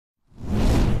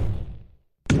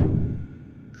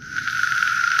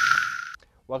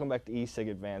Welcome back to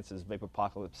Ecigadvanced's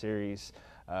Vape-pocalypse series.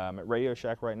 At Radio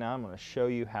Shack right now, I'm going to show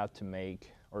you how to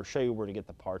make, or show you where to get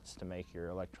the parts to make your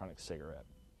electronic cigarette.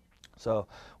 So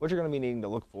what you're going to be needing to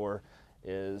look for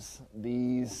is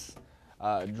these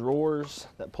drawers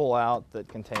that pull out that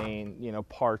contain,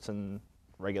 parts and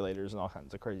regulators and all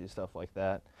kinds of crazy stuff like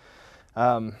that.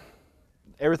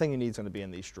 Everything you need is going to be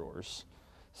in these drawers.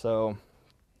 So,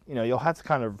 you'll have to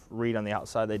kind of read on the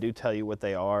outside. They do tell you what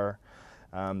they are.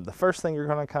 The first thing you're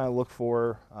going to kind of look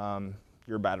for,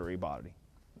 your battery body.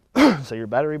 So your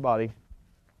battery body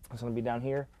is going to be down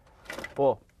here.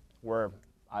 Well, where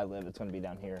I live, it's going to be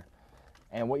down here.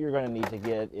 And what you're going to need to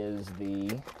get is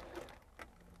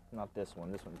not this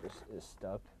one just is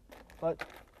stuck, but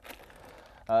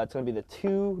it's going to be the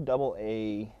 2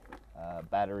 AA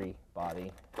battery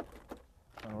body.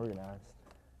 Unorganized.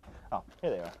 Oh,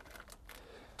 here they are.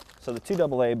 So the 2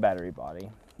 AA battery body.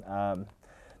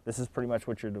 This is pretty much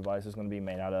what your device is going to be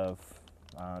made out of.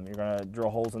 You're going to drill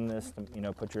holes in this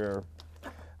to, put your,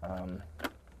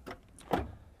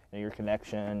 your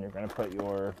connection. You're going to put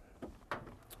your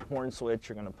horn switch.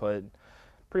 You're going to put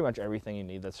pretty much everything you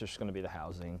need. That's just going to be the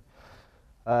housing.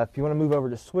 If you want to move over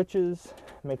to switches,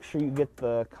 make sure you get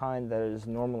the kind that is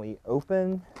normally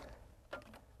open.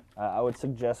 I would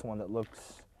suggest one that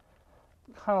looks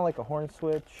kind of like a horn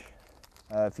switch.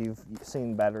 If you've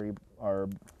seen battery or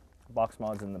box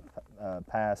mods in the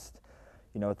past,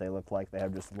 you know what they look like. They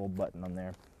have just a little button on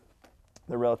there.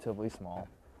 They're relatively small.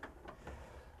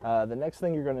 The next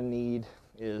thing you're going to need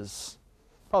is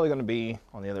probably going to be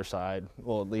on the other side.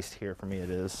 Well, at least here for me it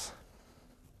is.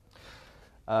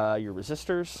 Your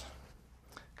resistors.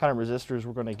 Kind of resistors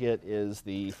we're going to get is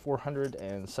the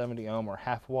 470 ohm or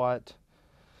half watt.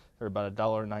 They're about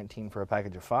 $1.19 for a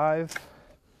package of 5.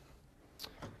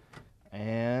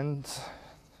 And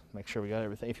make sure we got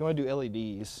everything. If you want to do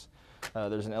LEDs,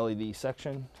 there's an LED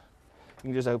section. You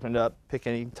can just open it up, pick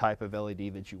any type of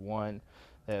LED that you want.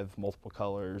 They have multiple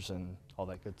colors and all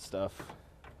that good stuff.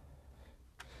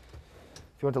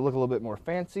 If you want to look a little bit more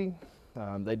fancy,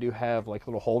 they do have like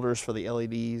little holders for the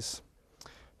LEDs,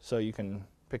 so you can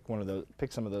pick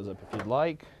some of those up if you'd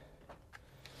like.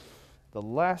 The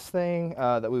last thing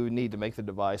that we would need to make the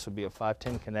device would be a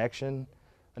 510 connection.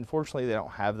 Unfortunately, they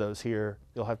don't have those here.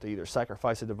 You'll have to either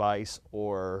sacrifice a device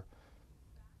or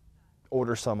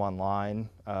order some online.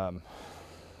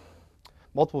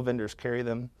 Multiple vendors carry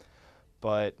them,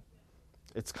 but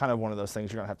it's kind of one of those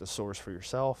things you're going to have to source for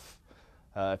yourself.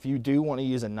 If you do want to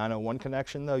use a 901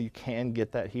 connection, though, you can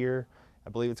get that here. I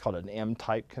believe it's called an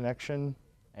M-type connection.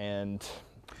 And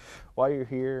while you're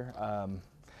here,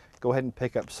 go ahead and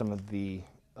pick up some of the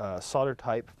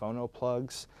solder-type phono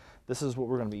plugs. This is what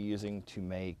we're going to be using to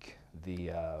make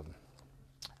the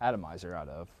atomizer out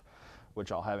of,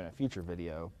 which I'll have in a future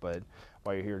video. But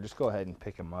while you're here, just go ahead and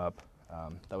pick them up.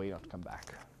 That way you don't have to come back.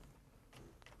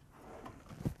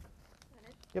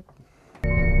 Yep.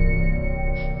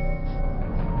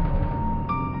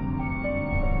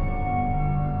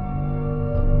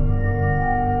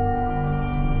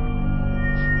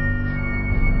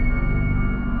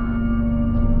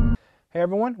 Hey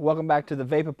everyone, welcome back to the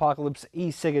Vape-pocalypse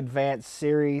Ecigadvanced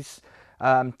series.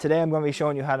 Today I'm going to be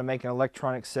showing you how to make an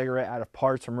electronic cigarette out of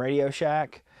parts from Radio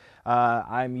Shack.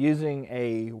 I'm using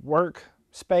a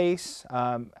workspace.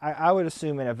 I would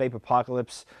assume in a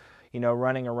Vape-pocalypse,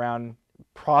 running around,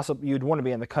 you'd want to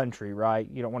be in the country, right?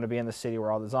 You don't want to be in the city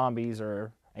where all the zombies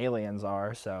or aliens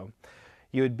are. So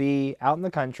you would be out in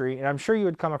the country, and I'm sure you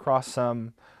would come across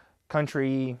some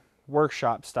country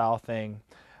workshop style thing.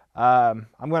 I'm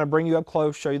going to bring you up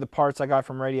close, show you the parts I got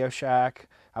from Radio Shack.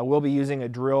 I will be using a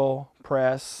drill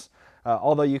press,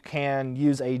 although you can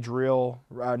use a drill,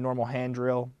 normal hand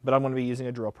drill, but I'm going to be using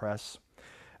a drill press.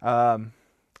 And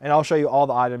I'll show you all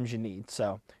the items you need.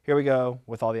 So here we go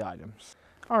with all the items.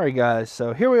 Alright guys,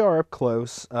 so here we are up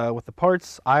close with the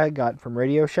parts I got from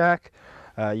Radio Shack.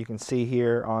 You can see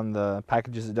here on the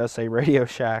packages it does say Radio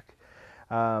Shack.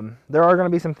 There are going to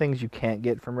be some things you can't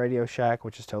get from Radio Shack,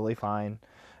 which is totally fine.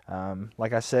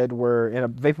 Like I said, we're in a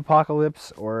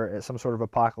vape-pocalypse or some sort of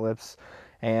apocalypse,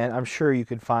 and I'm sure you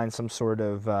could find some sort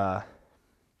of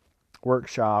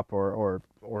workshop or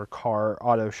car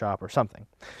auto shop or something.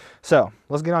 So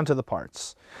let's get on to the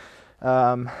parts.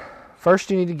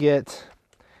 First you need to get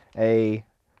a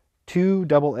 2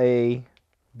 AA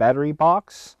battery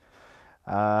box.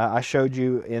 I showed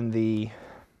you in the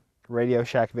Radio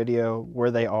Shack video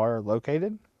where they are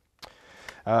located.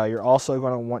 You're also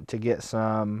going to want to get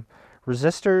some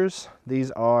resistors.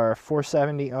 These are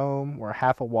 470 ohm or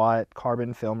half a watt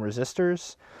carbon film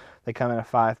resistors. They come in a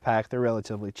 5-pack. They're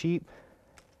relatively cheap.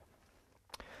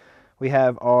 We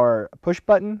have our push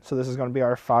button, so this is going to be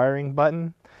our firing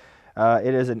button.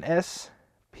 It is an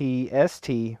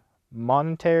SPST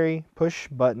monetary push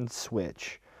button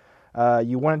switch.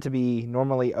 You want it to be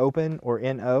normally open or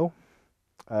NO,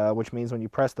 which means when you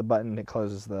press the button it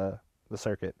closes the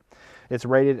circuit. It's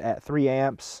rated at 3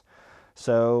 amps,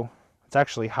 so it's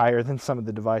actually higher than some of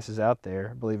the devices out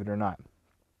there, believe it or not.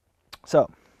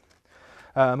 So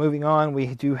moving on,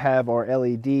 we do have our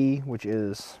LED, which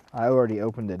is, I already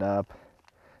opened it up.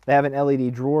 They have an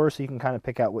LED drawer, so you can kind of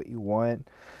pick out what you want.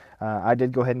 I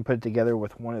did go ahead and put it together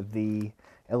with one of the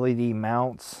LED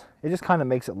mounts. It just kind of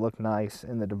makes it look nice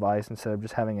in the device instead of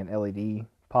just having an LED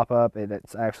pop up.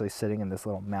 It's actually sitting in this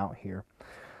little mount here.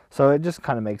 So it just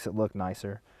kind of makes it look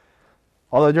nicer.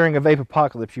 Although during a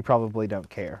Vape-pocalypse, you probably don't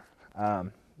care.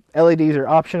 LEDs are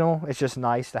optional. It's just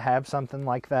nice to have something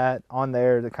like that on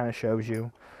there that kind of shows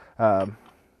you,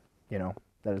 you know,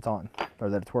 that it's on or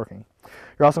that it's working.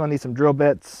 You're also going to need some drill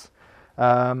bits.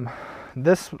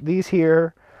 These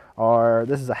here are,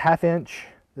 this is a 1/2 inch.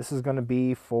 This is going to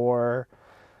be for,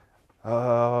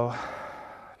 tell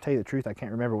you the truth, I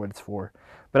can't remember what it's for,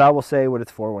 but I will say what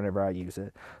it's for whenever I use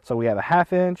it. So we have a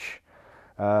 1/2 inch.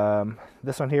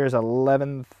 This one here is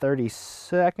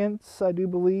 11/32, I do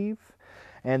believe.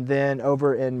 And then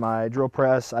over in my drill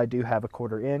press, I do have a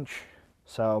 1/4 inch.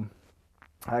 So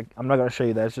I'm not going to show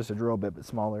you that. It's just a drill bit, but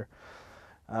smaller.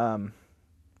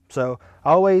 So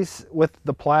always with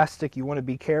the plastic, you want to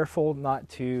be careful not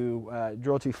to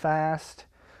drill too fast.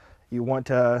 You want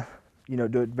to, you know,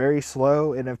 do it very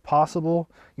slow, and if possible,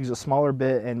 use a smaller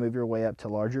bit and move your way up to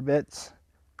larger bits.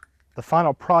 The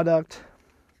final product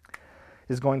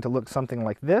is going to look something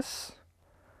like this.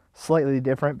 Slightly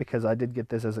different because I did get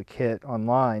this as a kit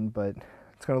online, but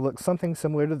it's going to look something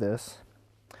similar to this.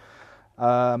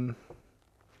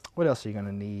 What else are you going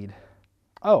to need?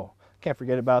 Oh, can't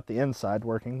forget about the inside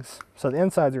workings. So the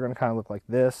insides are going to kind of look like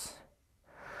this.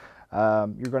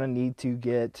 You're going to need to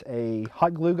get a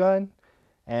hot glue gun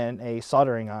and a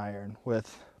soldering iron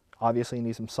with, obviously you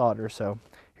need some solder. So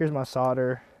here's my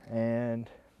solder, and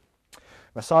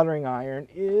my soldering iron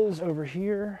is over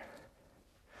here.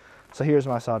 So here's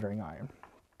my soldering iron.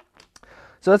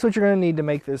 So that's what you're going to need to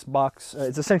make this box.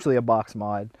 It's essentially a box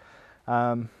mod.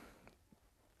 Give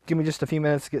me just a few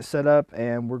minutes to get set up,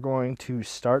 and we're going to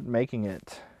start making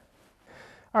it.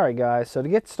 Alright guys, so to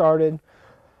get started,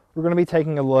 we're going to be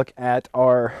taking a look at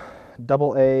our our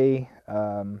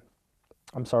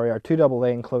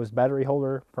 2AA enclosed battery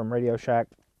holder from Radio Shack.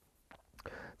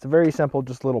 It's a very simple,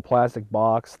 just little plastic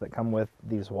box that come with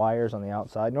these wires on the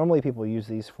outside. Normally people use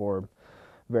these for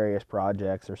various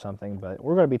projects or something, but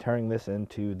we're going to be turning this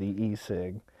into the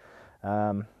e-cig.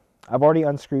 I've already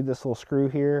unscrewed this little screw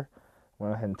here. I'm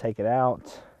going to go ahead and take it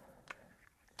out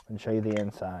and show you the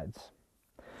insides.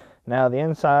 Now the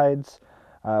insides,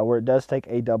 where it does take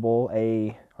a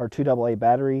AA or 2AA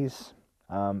batteries,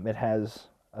 it has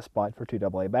a spot for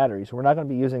 2AA batteries. We're not going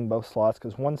to be using both slots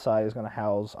because one side is going to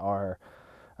house our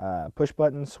push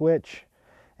button switch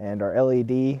and our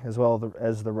LED, as well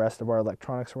as the rest of our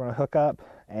electronics we're going to hook up,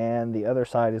 and the other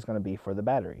side is going to be for the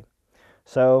battery.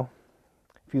 So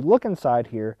if you look inside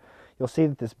here, you'll see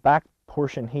that this back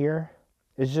portion here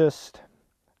is just,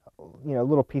 you know,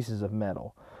 little pieces of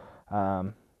metal.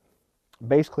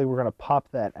 Basically we're going to pop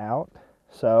that out.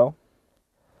 So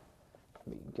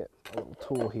let me get a little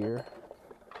tool here.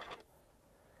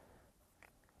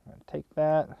 I'm going to take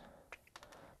that,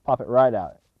 pop it right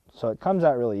out. So it comes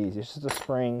out really easy. It's just a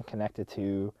spring connected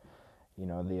to, you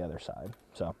know, the other side.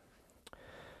 So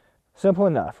simple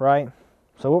enough, right?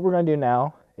 So what we're going to do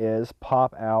now is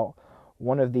pop out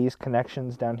one of these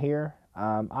connections down here.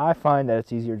 I find that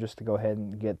it's easier just to go ahead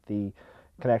and get the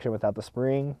connection without the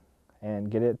spring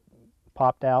and get it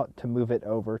popped out to move it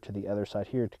over to the other side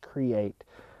here to create,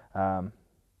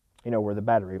 you know, where the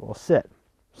battery will sit.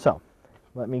 So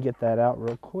let me get that out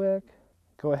real quick.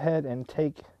 Go ahead and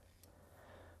take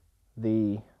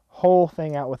the whole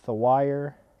thing out with the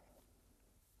wire,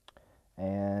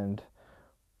 and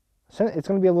it's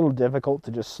going to be a little difficult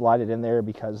to just slide it in there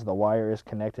because the wire is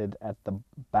connected at the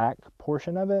back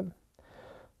portion of it.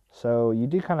 So you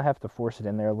do kind of have to force it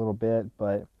in there a little bit,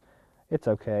 but it's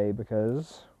okay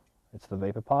because it's the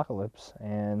Vape-pocalypse,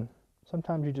 and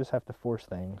sometimes you just have to force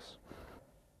things.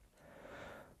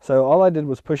 So all I did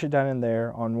was push it down in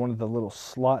there on one of the little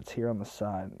slots here on the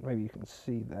side. Maybe you can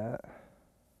see that.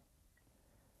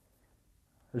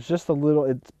 There's just a little,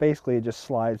 it's basically, it just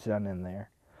slides down in there.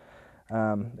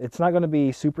 It's not going to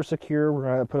be super secure. We're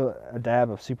going to put a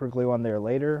dab of super glue on there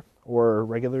later, or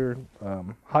regular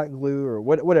hot glue, or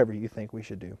whatever you think we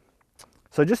should do.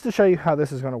 So just to show you how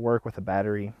this is going to work with a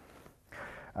battery,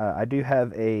 I do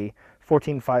have a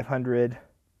 14500.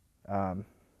 You know,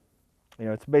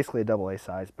 it's basically a AA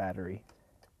size battery.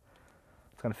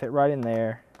 It's going to fit right in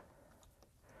there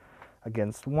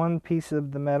against one piece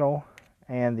of the metal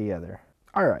and the other.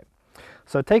 All right,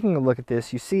 so taking a look at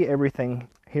this, you see everything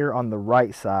here on the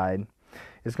right side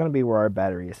is going to be where our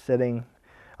battery is sitting.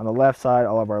 On the left side,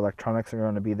 all of our electronics are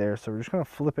going to be there. So we're just going to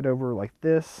flip it over like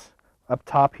this. Up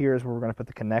top here is where we're going to put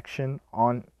the connection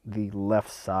on the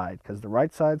left side, because the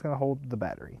right side is going to hold the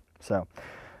battery. So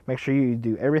make sure you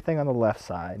do everything on the left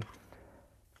side.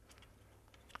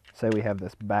 Say we have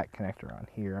this back connector on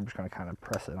here. I'm just going to kind of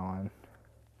press it on.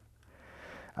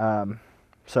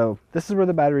 So this is where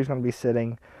the battery is going to be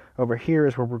sitting. Over here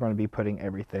is where we're going to be putting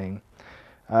everything.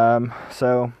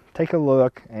 So take a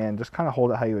look and just kind of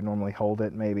hold it how you would normally hold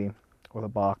it, maybe with a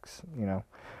box. You know,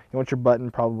 you want your button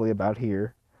probably about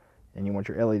here, and you want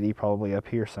your LED probably up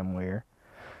here somewhere.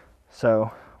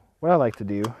 So what I like to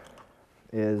do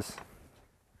is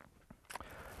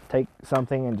take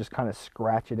something and just kind of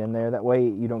scratch it in there. That way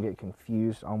you don't get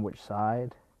confused on which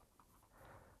side.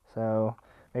 So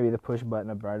maybe the push button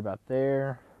up right about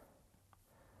there,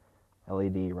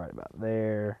 LED right about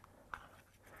there,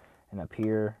 and up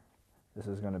here, this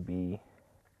is going to be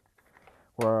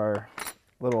where our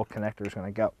little connector is going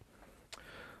to go.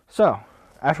 So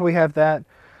after we have that,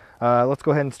 let's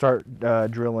go ahead and start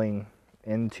drilling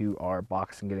into our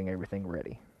box and getting everything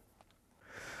ready.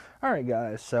 All right,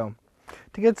 guys, so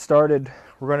to get started,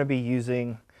 we're going to be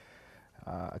using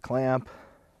a clamp.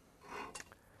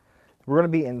 We're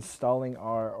going to be installing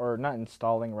or not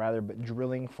installing rather, but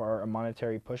drilling for our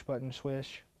monetary push button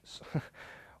switch.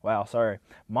 Wow, sorry.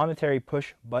 Monetary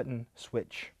push button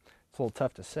switch. It's a little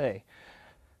tough to say.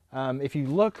 If you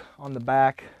look on the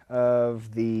back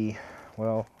of the,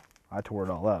 well, I tore it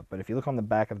all up, but if you look on the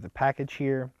back of the package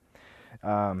here,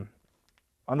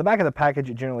 on the back of the package,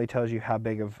 it generally tells you how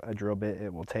big of a drill bit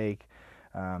it will take.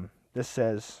 This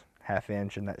says 1/2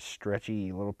 inch and that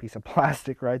stretchy little piece of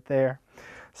plastic right there.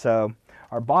 So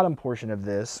our bottom portion of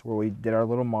this, where we did our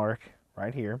little mark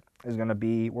right here, is going to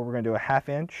be where we're going to do a 1/2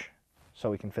 inch so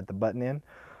we can fit the button in.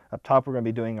 Up top, we're going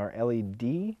to be doing our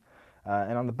LED,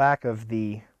 and on the back of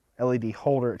the LED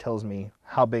holder, it tells me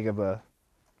how big of a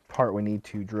part we need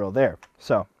to drill there.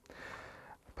 So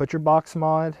put your box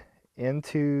mod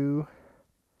into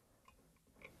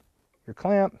your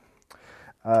clamp.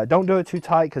 Don't do it too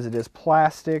tight because it is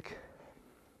plastic.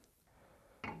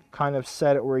 Kind of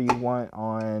set it where you want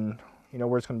on, you know,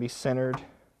 where it's going to be centered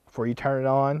before you turn it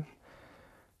on.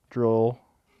 Drill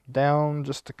down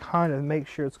just to kind of make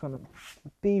sure it's going to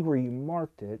be where you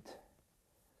marked it.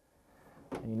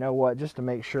 And you know what, just to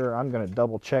make sure, I'm going to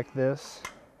double check this,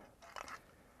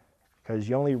 because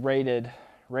you only rated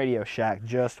Radio Shack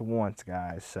just once,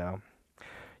 guys, so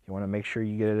you want to make sure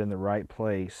you get it in the right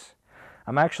place.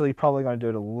 I'm actually probably going to do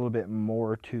it a little bit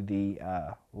more to the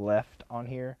left on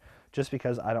here, just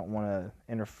because I don't want to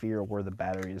interfere where the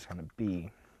battery is going to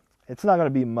be. It's not going to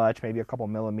be much, maybe a couple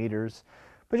millimeters,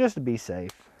 but just to be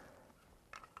safe.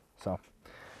 So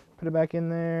put it back in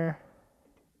there.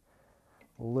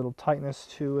 A little tightness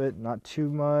to it, not too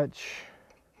much.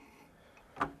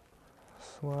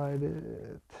 Slide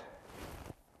it.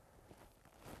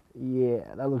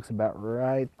 Yeah, that looks about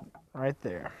right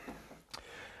there.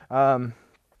 I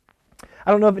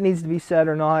don't know if it needs to be set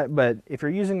or not, but if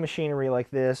you're using machinery like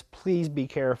this, please be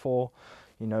careful.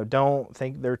 You know, don't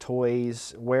think they're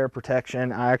toys. Wear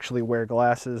protection. I actually wear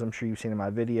glasses. I'm sure you've seen in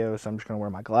my videos, so I'm just going to wear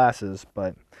my glasses,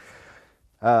 but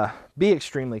be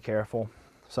extremely careful.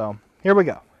 So here we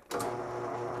go.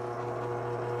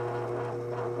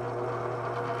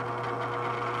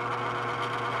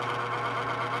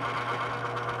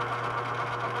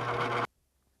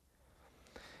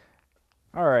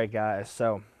 All right, guys,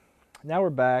 so now we're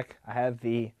back. I have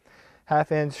the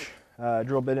 1/2 inch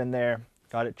drill bit in there,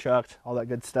 got it chucked, all that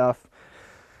good stuff.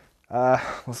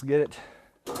 Let's get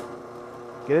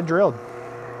it drilled.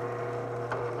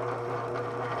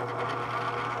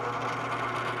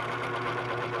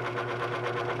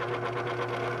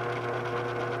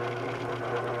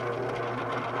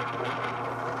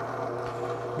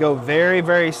 Go very,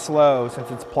 very slow since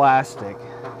it's plastic.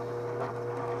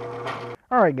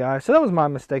 Alright guys, so that was my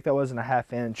mistake. That wasn't a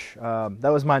 1/2 inch.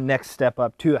 That was my next step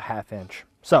up to a 1/2 inch.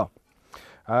 So,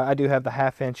 I do have the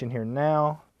 1/2 inch in here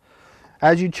now.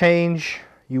 As you change,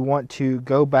 you want to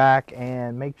go back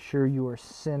and make sure you are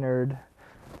centered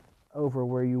over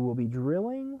where you will be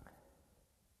drilling.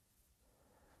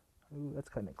 Ooh, that's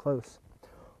cutting it close.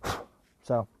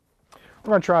 So,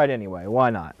 we're going to try it anyway. Why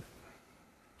not?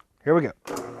 Here we go.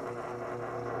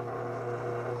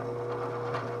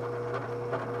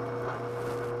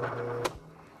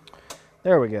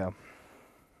 There we go.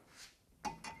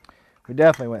 We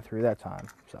definitely went through that time.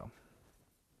 So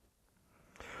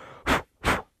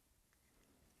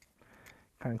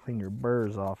kind of clean your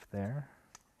burrs off there.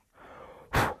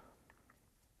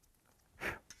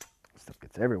 Stuff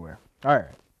gets everywhere. All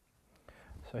right.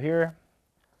 So here,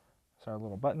 it's our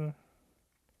little button.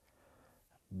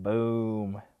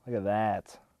 Boom. Look at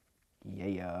that.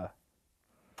 Yeah.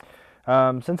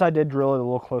 Since I did drill it a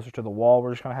little closer to the wall,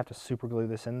 we're just going to have to super glue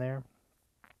this in there.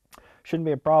 Shouldn't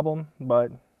be a problem,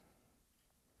 but,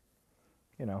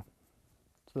 you know,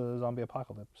 it's the zombie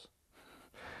apocalypse.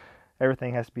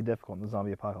 Everything has to be difficult in the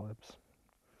zombie apocalypse.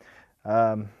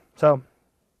 So,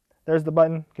 there's the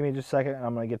button. Give me just a second, and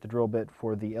I'm going to get the drill bit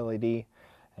for the LED,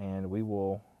 and we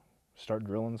will start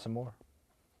drilling some more.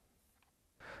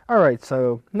 Alright,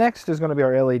 so next is going to be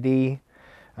our LED.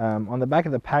 On the back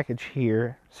of the package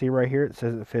here, see right here, it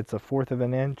says it fits a 1/4 of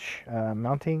an inch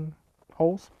mounting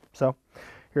holes. So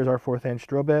here's our 1/4 inch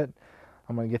drill bit.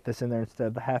 I'm going to get this in there instead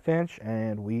of the 1/2 inch,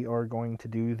 and we are going to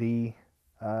do the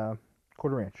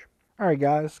 1/4 inch. Alright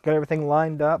guys, got everything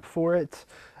lined up for it.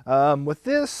 With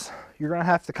this, you're going to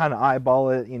have to kind of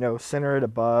eyeball it, you know, center it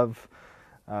above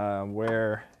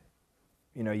where,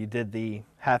 you know, you did the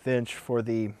 1/2 inch for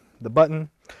the button.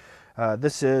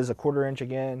 This is a 1/4 inch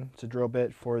again. It's a drill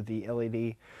bit for the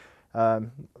LED.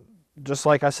 Just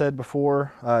like I said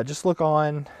before, just look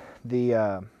on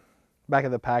the back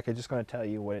of the package. It's going to tell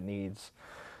you what it needs.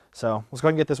 So let's go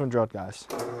ahead and get this one drilled, guys.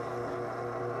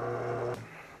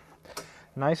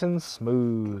 Nice and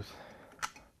smooth.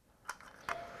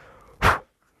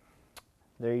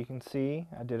 There you can see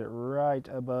I did it right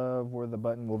above where the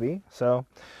button will be. So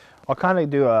I'll kind of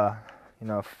do a, you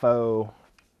know, faux,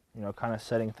 you know, kind of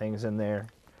setting things in there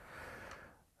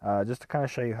just to kind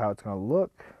of show you how it's going to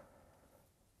look.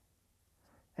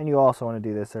 And you also want to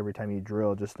do this every time you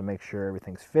drill just to make sure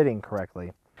everything's fitting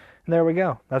correctly. And there we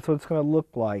go. That's what it's going to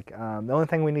look like. The only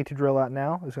thing we need to drill out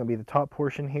now is going to be the top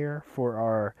portion here for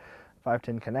our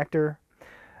 510 connector.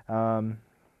 I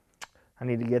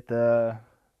need to get the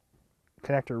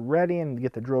connector ready and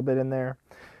get the drill bit in there,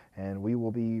 and we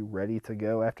will be ready to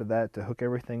go after that to hook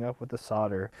everything up with the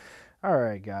solder.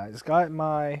 Alright guys, got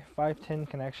my 510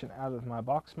 connection out of my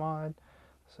box mod,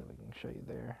 so we can show you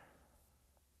there.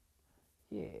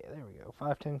 Yeah, there we go,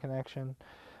 510 connection.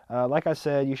 Like I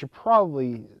said, you should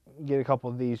probably get a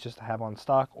couple of these just to have on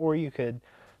stock, or you could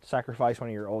sacrifice one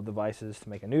of your old devices to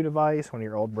make a new device, one of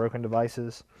your old broken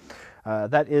devices.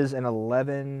 That is an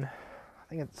 11, I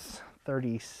think it's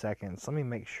 30 seconds. Let me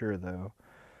make sure though.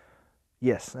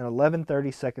 Yes, an 11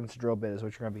 30 seconds drill bit is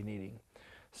what you're going to be needing.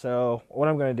 So what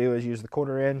I'm going to do is use the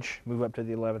 1/4 inch, move up to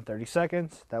the 11 30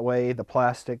 seconds. That way the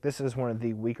plastic, this is one of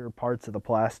the weaker parts of the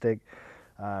plastic.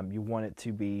 You want it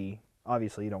to be,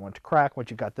 obviously you don't want it to crack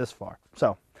once you got this far.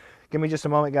 So give me just a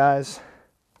moment guys.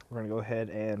 We're going to go ahead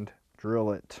and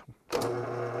drill it.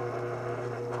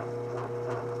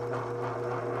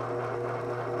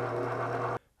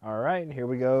 Alright, here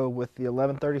we go with the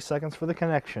 11 30 seconds for the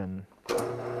connection.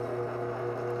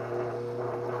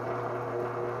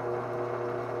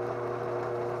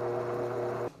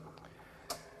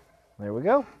 There we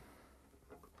go.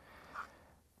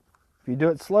 If you do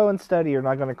it slow and steady, you're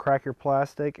not going to crack your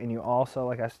plastic, and you also,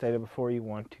 like I stated before, you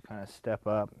want to kind of step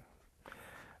up.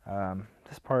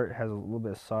 This part has a little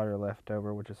bit of solder left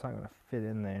over, which is not going to fit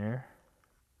in there.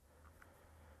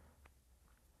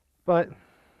 But you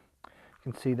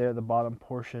can see there the bottom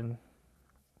portion,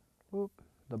 whoop,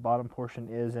 the bottom portion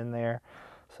is in there.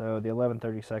 So the 11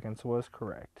 30 seconds was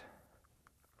correct.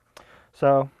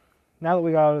 So now that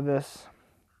we got all of this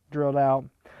drilled out,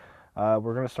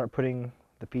 we're going to start putting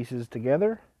the pieces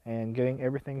together and getting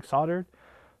everything soldered.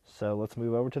 So let's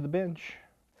move over to the bench.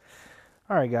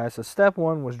 Alright guys, so step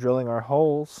one was drilling our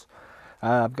holes.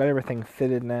 I've got everything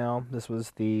fitted now. This was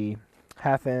the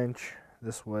 1/2 inch,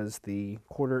 this was the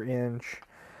 1/4 inch,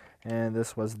 and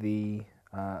this was the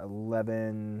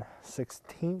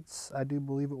 11/16, I do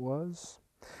believe it was.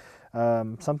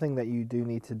 Something that you do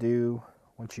need to do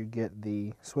once you get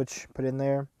the switch put in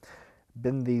there,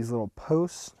 bend these little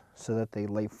posts so that they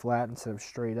lay flat instead of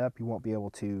straight up. You won't be able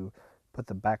to put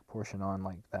the back portion on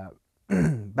like that,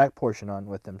 back portion on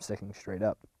with them sticking straight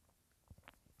up.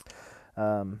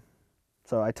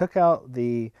 So I took out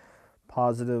the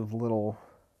positive little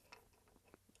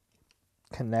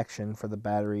connection for the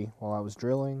battery while I was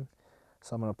drilling,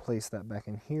 so I'm going to place that back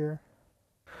in here.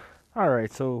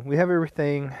 Alright, so we have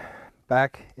everything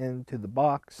back into the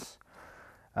box.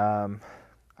 I've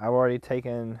already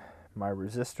taken my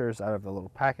resistors out of the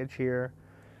little package here,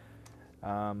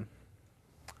 so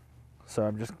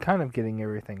I'm just kind of getting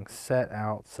everything set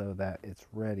out so that it's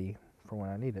ready for when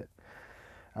I need it.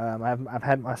 I've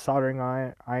had my soldering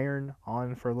iron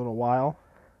on for a little while.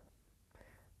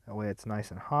 That way it's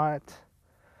nice and hot.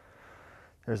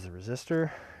 There's the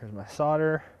resistor. There's my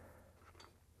solder.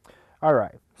 All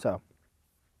right, so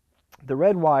the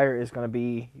red wire is going to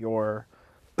be your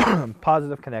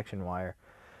positive connection wire.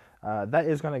 That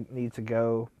is going to need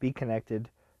to be connected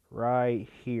right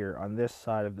here on this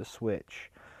side of the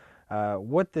switch.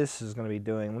 What this is going to be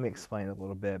doing, let me explain it a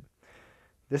little bit.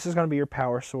 This is going to be your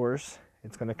power source.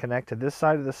 It's going to connect to this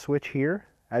side of the switch here.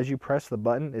 As you press the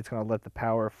button, it's going to let the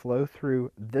power flow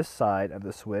through this side of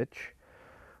the switch,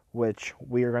 which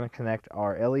we are going to connect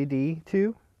our LED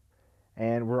to,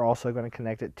 and we're also going to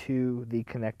connect it to the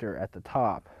connector at the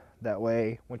top. That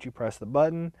way, once you press the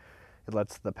button, it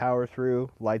lets the power through,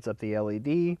 lights up the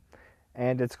LED,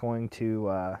 and it's going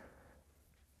to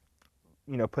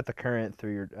put the current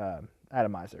through your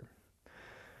atomizer.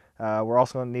 We're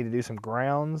also going to need to do some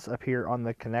grounds up here on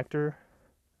the connector.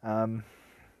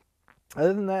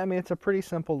 Other than that, I mean, it's a pretty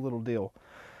simple little deal.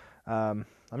 I'm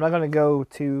not going to go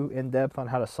too in depth on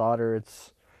how to solder.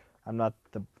 I'm not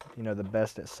the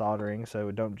best at soldering,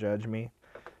 so don't judge me.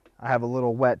 I have a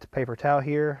little wet paper towel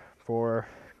here for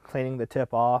cleaning the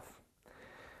tip off,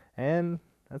 and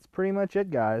that's pretty much it,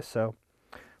 guys. So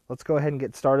let's go ahead and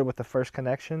get started with the first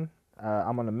connection.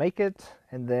 I'm going to make it,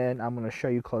 and then I'm going to show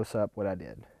you close up what I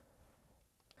did.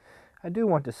 I do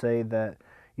want to say that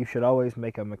you should always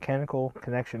make a mechanical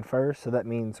connection first, so that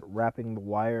means wrapping the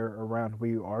wire around where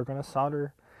you are going to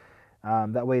solder.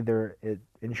 That way it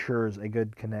ensures a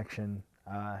good connection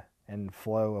and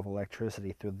flow of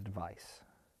electricity through the device.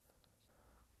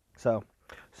 So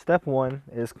step one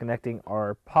is connecting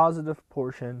our positive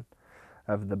portion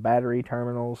of the battery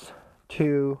terminals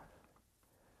to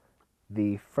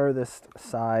the furthest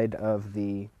side of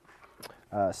the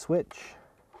switch.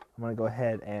 I'm going to go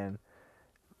ahead and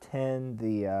tin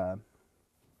the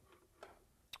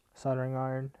soldering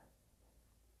iron.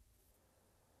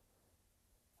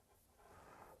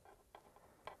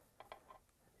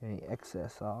 Any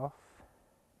excess off.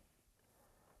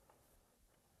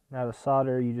 Now to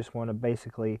solder, you just want to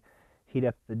basically heat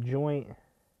up the joint,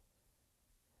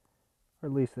 or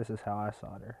at least this is how I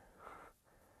solder.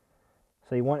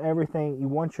 So you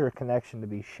want your connection to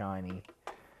be shiny.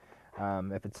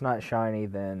 If it's not shiny,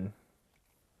 then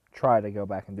try to go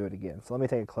back and do it again. So let me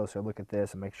take a closer look at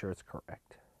this and make sure it's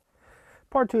correct.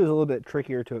 Part two is a little bit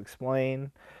trickier to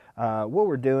explain. What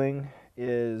we're doing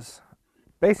is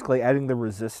basically adding the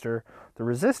resistor. The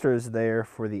resistor is there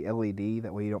for the LED,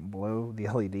 that way you don't blow the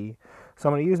LED. So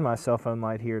I'm going to use my cell phone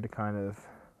light here to kind of,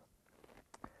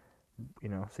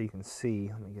 so you can see.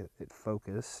 Let me get it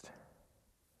focused.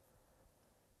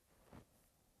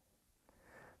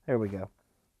 There we go.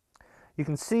 You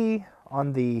can see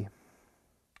on the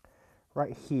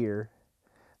right here,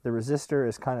 the resistor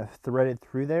is kind of threaded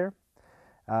through there.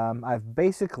 I've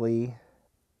basically,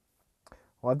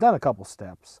 I've done a couple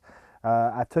steps.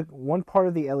 I took one part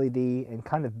of the LED and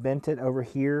kind of bent it over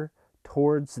here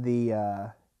towards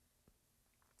the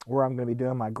where I'm going to be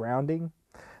doing my grounding.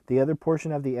 The other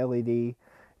portion of the LED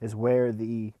is where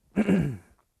the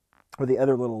or the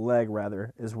other little leg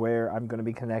rather is where I'm going to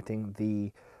be connecting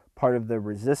the part of the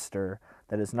resistor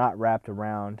that is not wrapped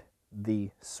around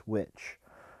the switch.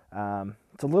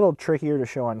 It's a little trickier to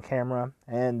show on camera,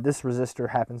 and this resistor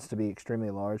happens to be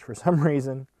extremely large for some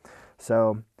reason.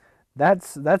 So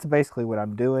that's basically what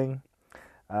I'm doing.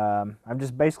 I'm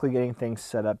just basically getting things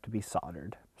set up to be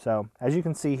soldered. So as you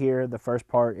can see here, the first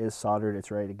part is soldered.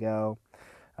 It's ready to go.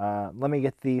 Let me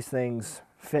get these things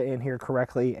fit in here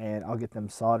correctly, and I'll get them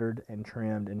soldered and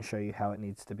trimmed and show you how it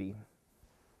needs to be.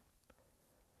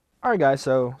 Alright guys,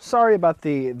 so sorry about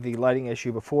the lighting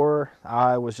issue before.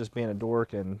 I was just being a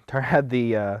dork and had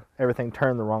the everything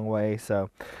turned the wrong way.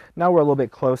 So now we're a little bit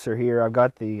closer here. I've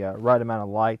got the right amount of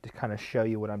light to kind of show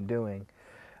you what I'm doing.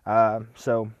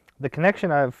 So the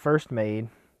connection I've first made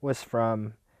was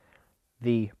from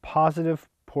the positive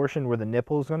portion where the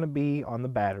nipple is going to be on the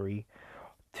battery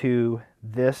to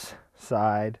this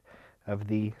side of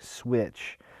the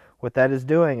switch. What that is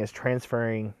doing is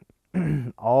transferring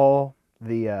all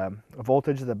the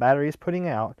voltage the battery is putting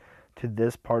out to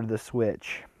this part of the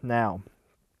switch. Now,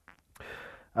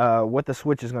 what the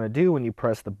switch is going to do when you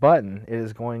press the button, it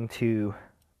is going to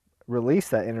release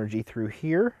that energy through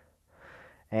here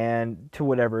and to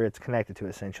whatever it's connected to,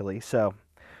 essentially. So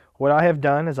what I have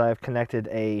done is I have connected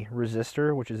a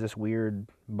resistor, which is this weird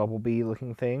bumblebee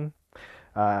looking thing.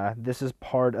 This is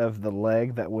part of the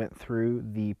leg that went through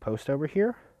the post over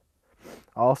here.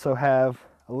 I also have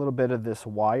a little bit of this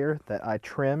wire that I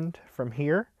trimmed from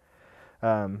here.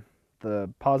 the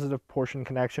positive portion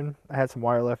connection. I had some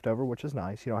wire left over, which is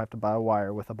nice. You don't have to buy a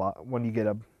wire with when you get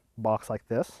a box like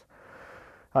this.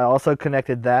 I also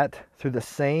connected that through the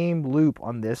same loop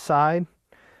on this side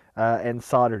and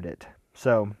soldered it.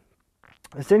 So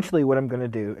essentially what I'm going to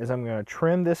do is I'm going to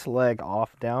trim this leg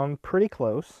off down pretty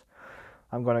close.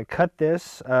 I'm going to cut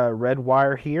this red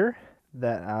wire here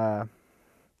that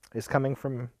is coming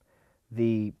from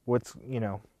the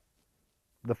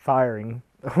the firing.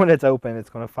 When it's open, it's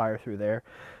going to fire through there.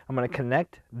 I'm going to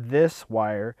connect this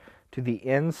wire to the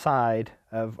inside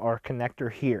of our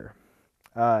connector here.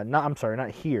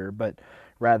 Not here, but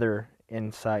rather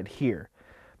inside here.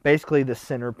 Basically the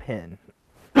center pin.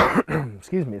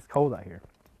 Excuse me, it's cold out here.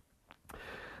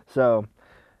 So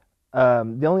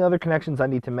the only other connections I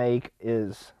need to make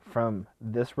is from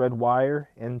this red wire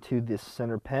into this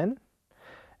center pin.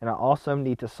 And I also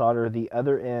need to solder the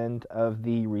other end of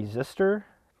the resistor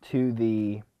to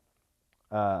the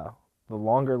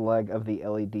longer leg of the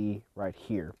LED right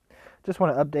here. Just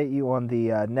want to update you on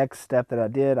the next step that I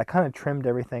did. I kind of trimmed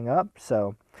everything up.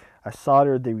 So I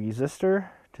soldered the resistor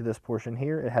to this portion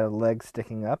here. It had a leg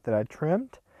sticking up that I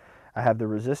trimmed. I have the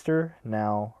resistor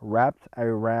now wrapped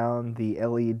around the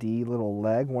LED little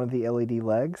leg, one of the LED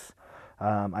legs.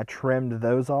 I trimmed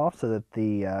those off so that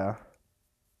the,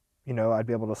 I'd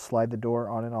be able to slide the door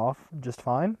on and off just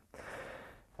fine.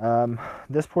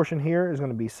 This portion here is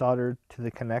going to be soldered to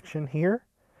the connection here.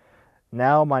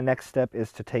 Now my next step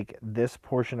is to take this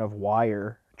portion of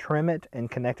wire, trim it, and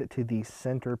connect it to the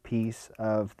center piece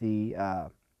of the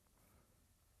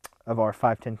of our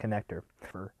 510 connector.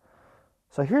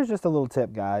 So here's just a little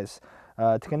tip, guys.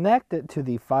 To connect it to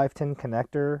the 510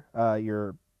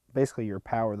 connector, basically your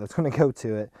power that's going to go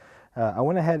to it, I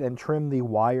went ahead and trimmed the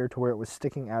wire to where it was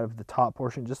sticking out of the top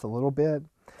portion just a little bit.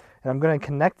 And I'm going to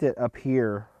connect it up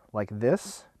here like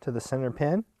this to the center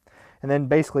pin, and then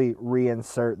basically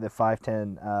reinsert the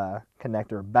 510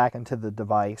 connector back into the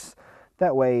device.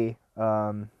 That way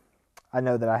I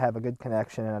know that I have a good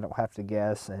connection and I don't have to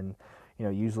guess and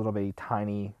use little bitty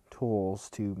tiny tools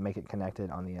to make it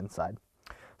connected on the inside.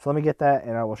 So let me get that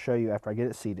and I will show you after I get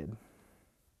it seated.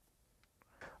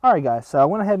 Alright guys, so I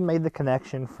went ahead and made the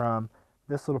connection from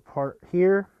this little part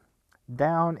here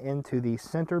down into the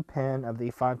center pin of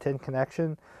the 510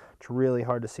 connection. It's really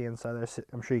hard to see inside there.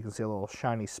 I'm sure you can see a little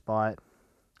shiny spot.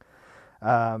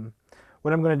 What I'm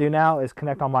going to do now is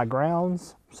connect all my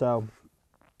grounds. So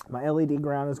my LED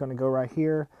ground is going to go right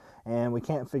here, and we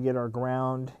can't forget our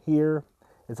ground here.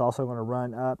 It's also going to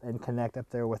run up and connect up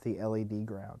there with the LED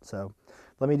ground. So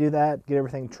let me do that, get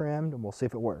everything trimmed, and we'll see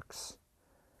if it works.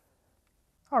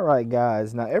 Alright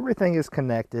guys, now everything is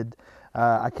connected.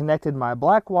 I connected my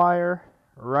black wire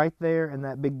right there in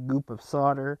that big goop of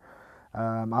solder.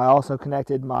 I also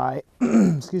connected my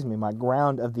my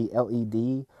ground of the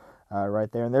LED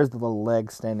right there, and there's the little leg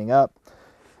standing up.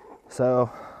 So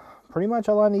pretty much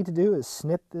all I need to do is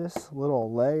snip this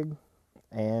little leg,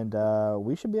 and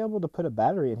we should be able to put a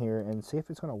battery in here and see if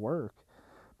it's going to work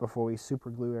before we super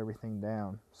glue everything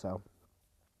down. So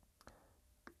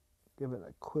give it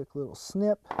a quick little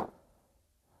snip.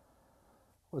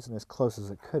 Wasn't as close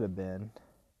as it could have been.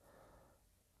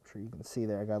 I'm sure you can see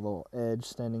there I got a little edge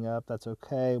standing up. That's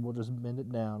okay. We'll just bend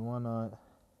it down. Why not?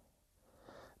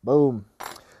 Boom.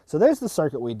 So there's the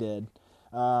circuit we did.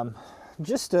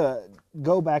 Just to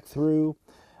go back through,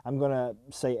 I'm going to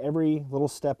say every little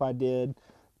step I did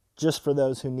just for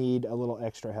those who need a little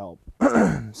extra help.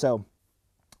 So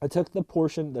I took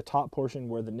the top portion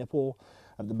where the nipple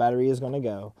of the battery is going to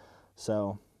go.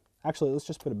 So actually, let's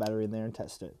just put a battery in there and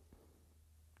test it.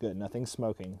 Good, nothing's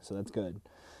smoking, so that's good.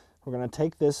 We're going to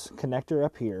take this connector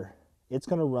up here. It's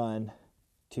going to run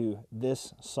to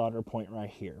this solder point right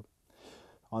here.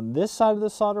 On this side of the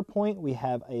solder point, we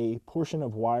have a portion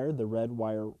of wire, the red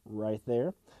wire right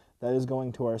there, that is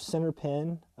going to our center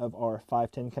pin of our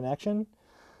 510 connection.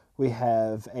 We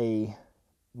have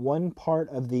one part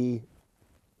of the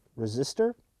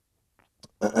resistor,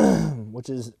 which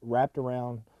is wrapped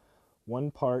around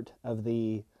one part of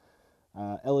the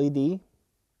LED.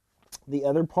 The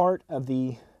other part of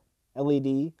the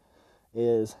LED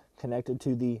is connected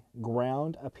to the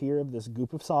ground up here of this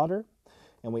goop of solder.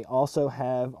 And we also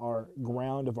have our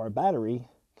ground of our battery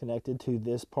connected to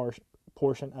this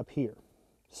portion up here.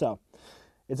 So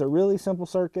it's a really simple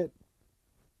circuit.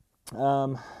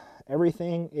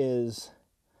 Everything is,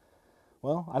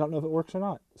 well, I don't know if it works or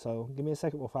not. So give me a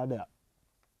second, we'll find out.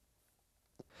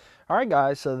 Alright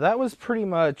guys, so that was pretty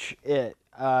much it.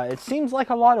 It seems like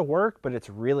a lot of work, but it's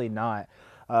really not.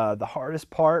 The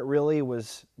hardest part really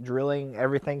was drilling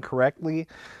everything correctly.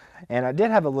 And I did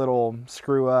have a little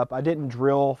screw up. I didn't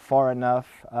drill far enough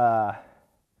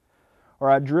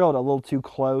or I drilled a little too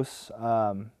close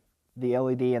the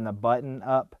LED and the button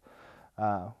up.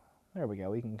 There we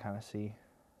go, we can kind of see.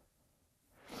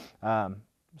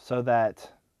 So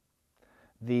that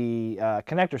the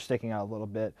connector's sticking out a little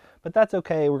bit, but that's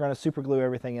okay. We're going to super glue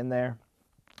everything in there.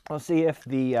 Let's see if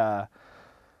the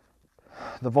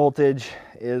voltage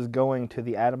is going to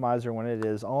the atomizer when it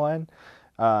is on.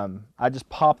 I just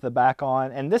pop the back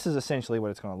on, and this is essentially what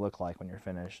it's going to look like when you're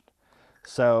finished.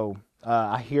 So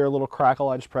I hear a little crackle.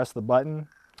 I just press the button.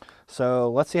 So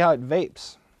let's see how it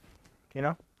vapes, you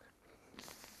know.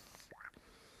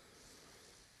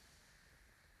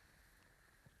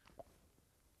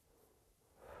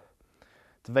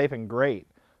 It's vaping great.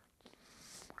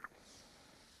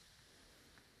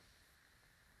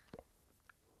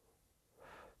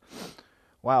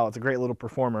 Wow, it's a great little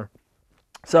performer.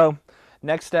 So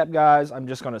next step, guys, I'm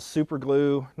just going to super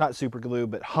glue, not super glue,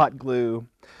 but hot glue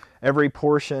every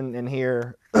portion in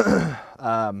here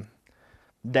down.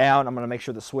 I'm going to make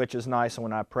sure the switch is nice, and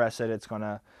when I press it, it's going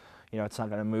to, you know, it's not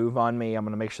going to move on me. I'm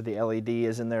going to make sure the LED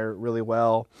is in there really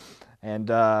well, and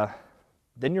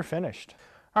then you're finished.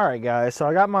 All right, guys, so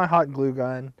I got my hot glue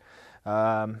gun.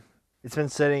 It's been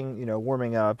sitting, you know,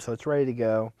 warming up, so it's ready to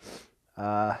go.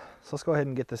 So let's go ahead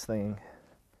and get this thing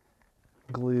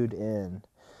glued in.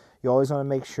 You always want to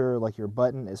make sure like your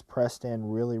button is pressed in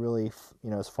really, you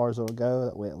know, as far as it'll go.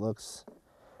 That way it looks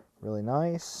really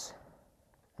nice.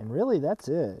 And really, that's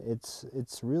it.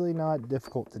 It's really not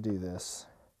difficult to do this.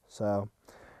 So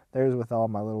there's with all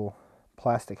my little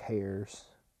plastic hairs.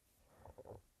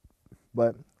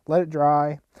 But let it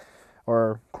dry,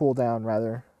 or cool down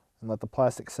rather, and let the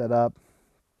plastic set up.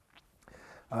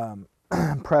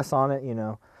 Press on it, you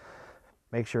know,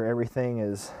 make sure everything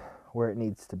is where it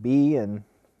needs to be, and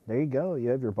there you go. You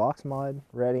have your box mod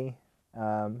ready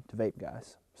to vape,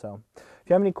 guys. So if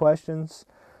you have any questions,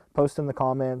 post in the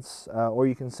comments, or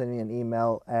you can send me an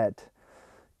email at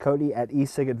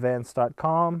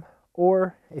Cody@ecigadvanced.com,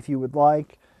 or if you would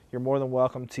like, you're more than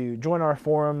welcome to join our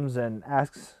forums and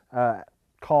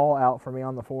call out for me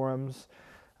on the forums.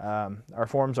 Our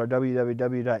forums are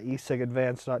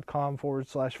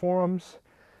www.ecigadvanced.com/forums.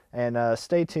 And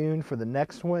stay tuned for the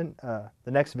next one,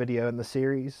 the next video in the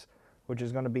series, which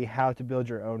is going to be how to build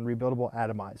your own rebuildable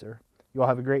atomizer. You all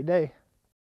have a great day.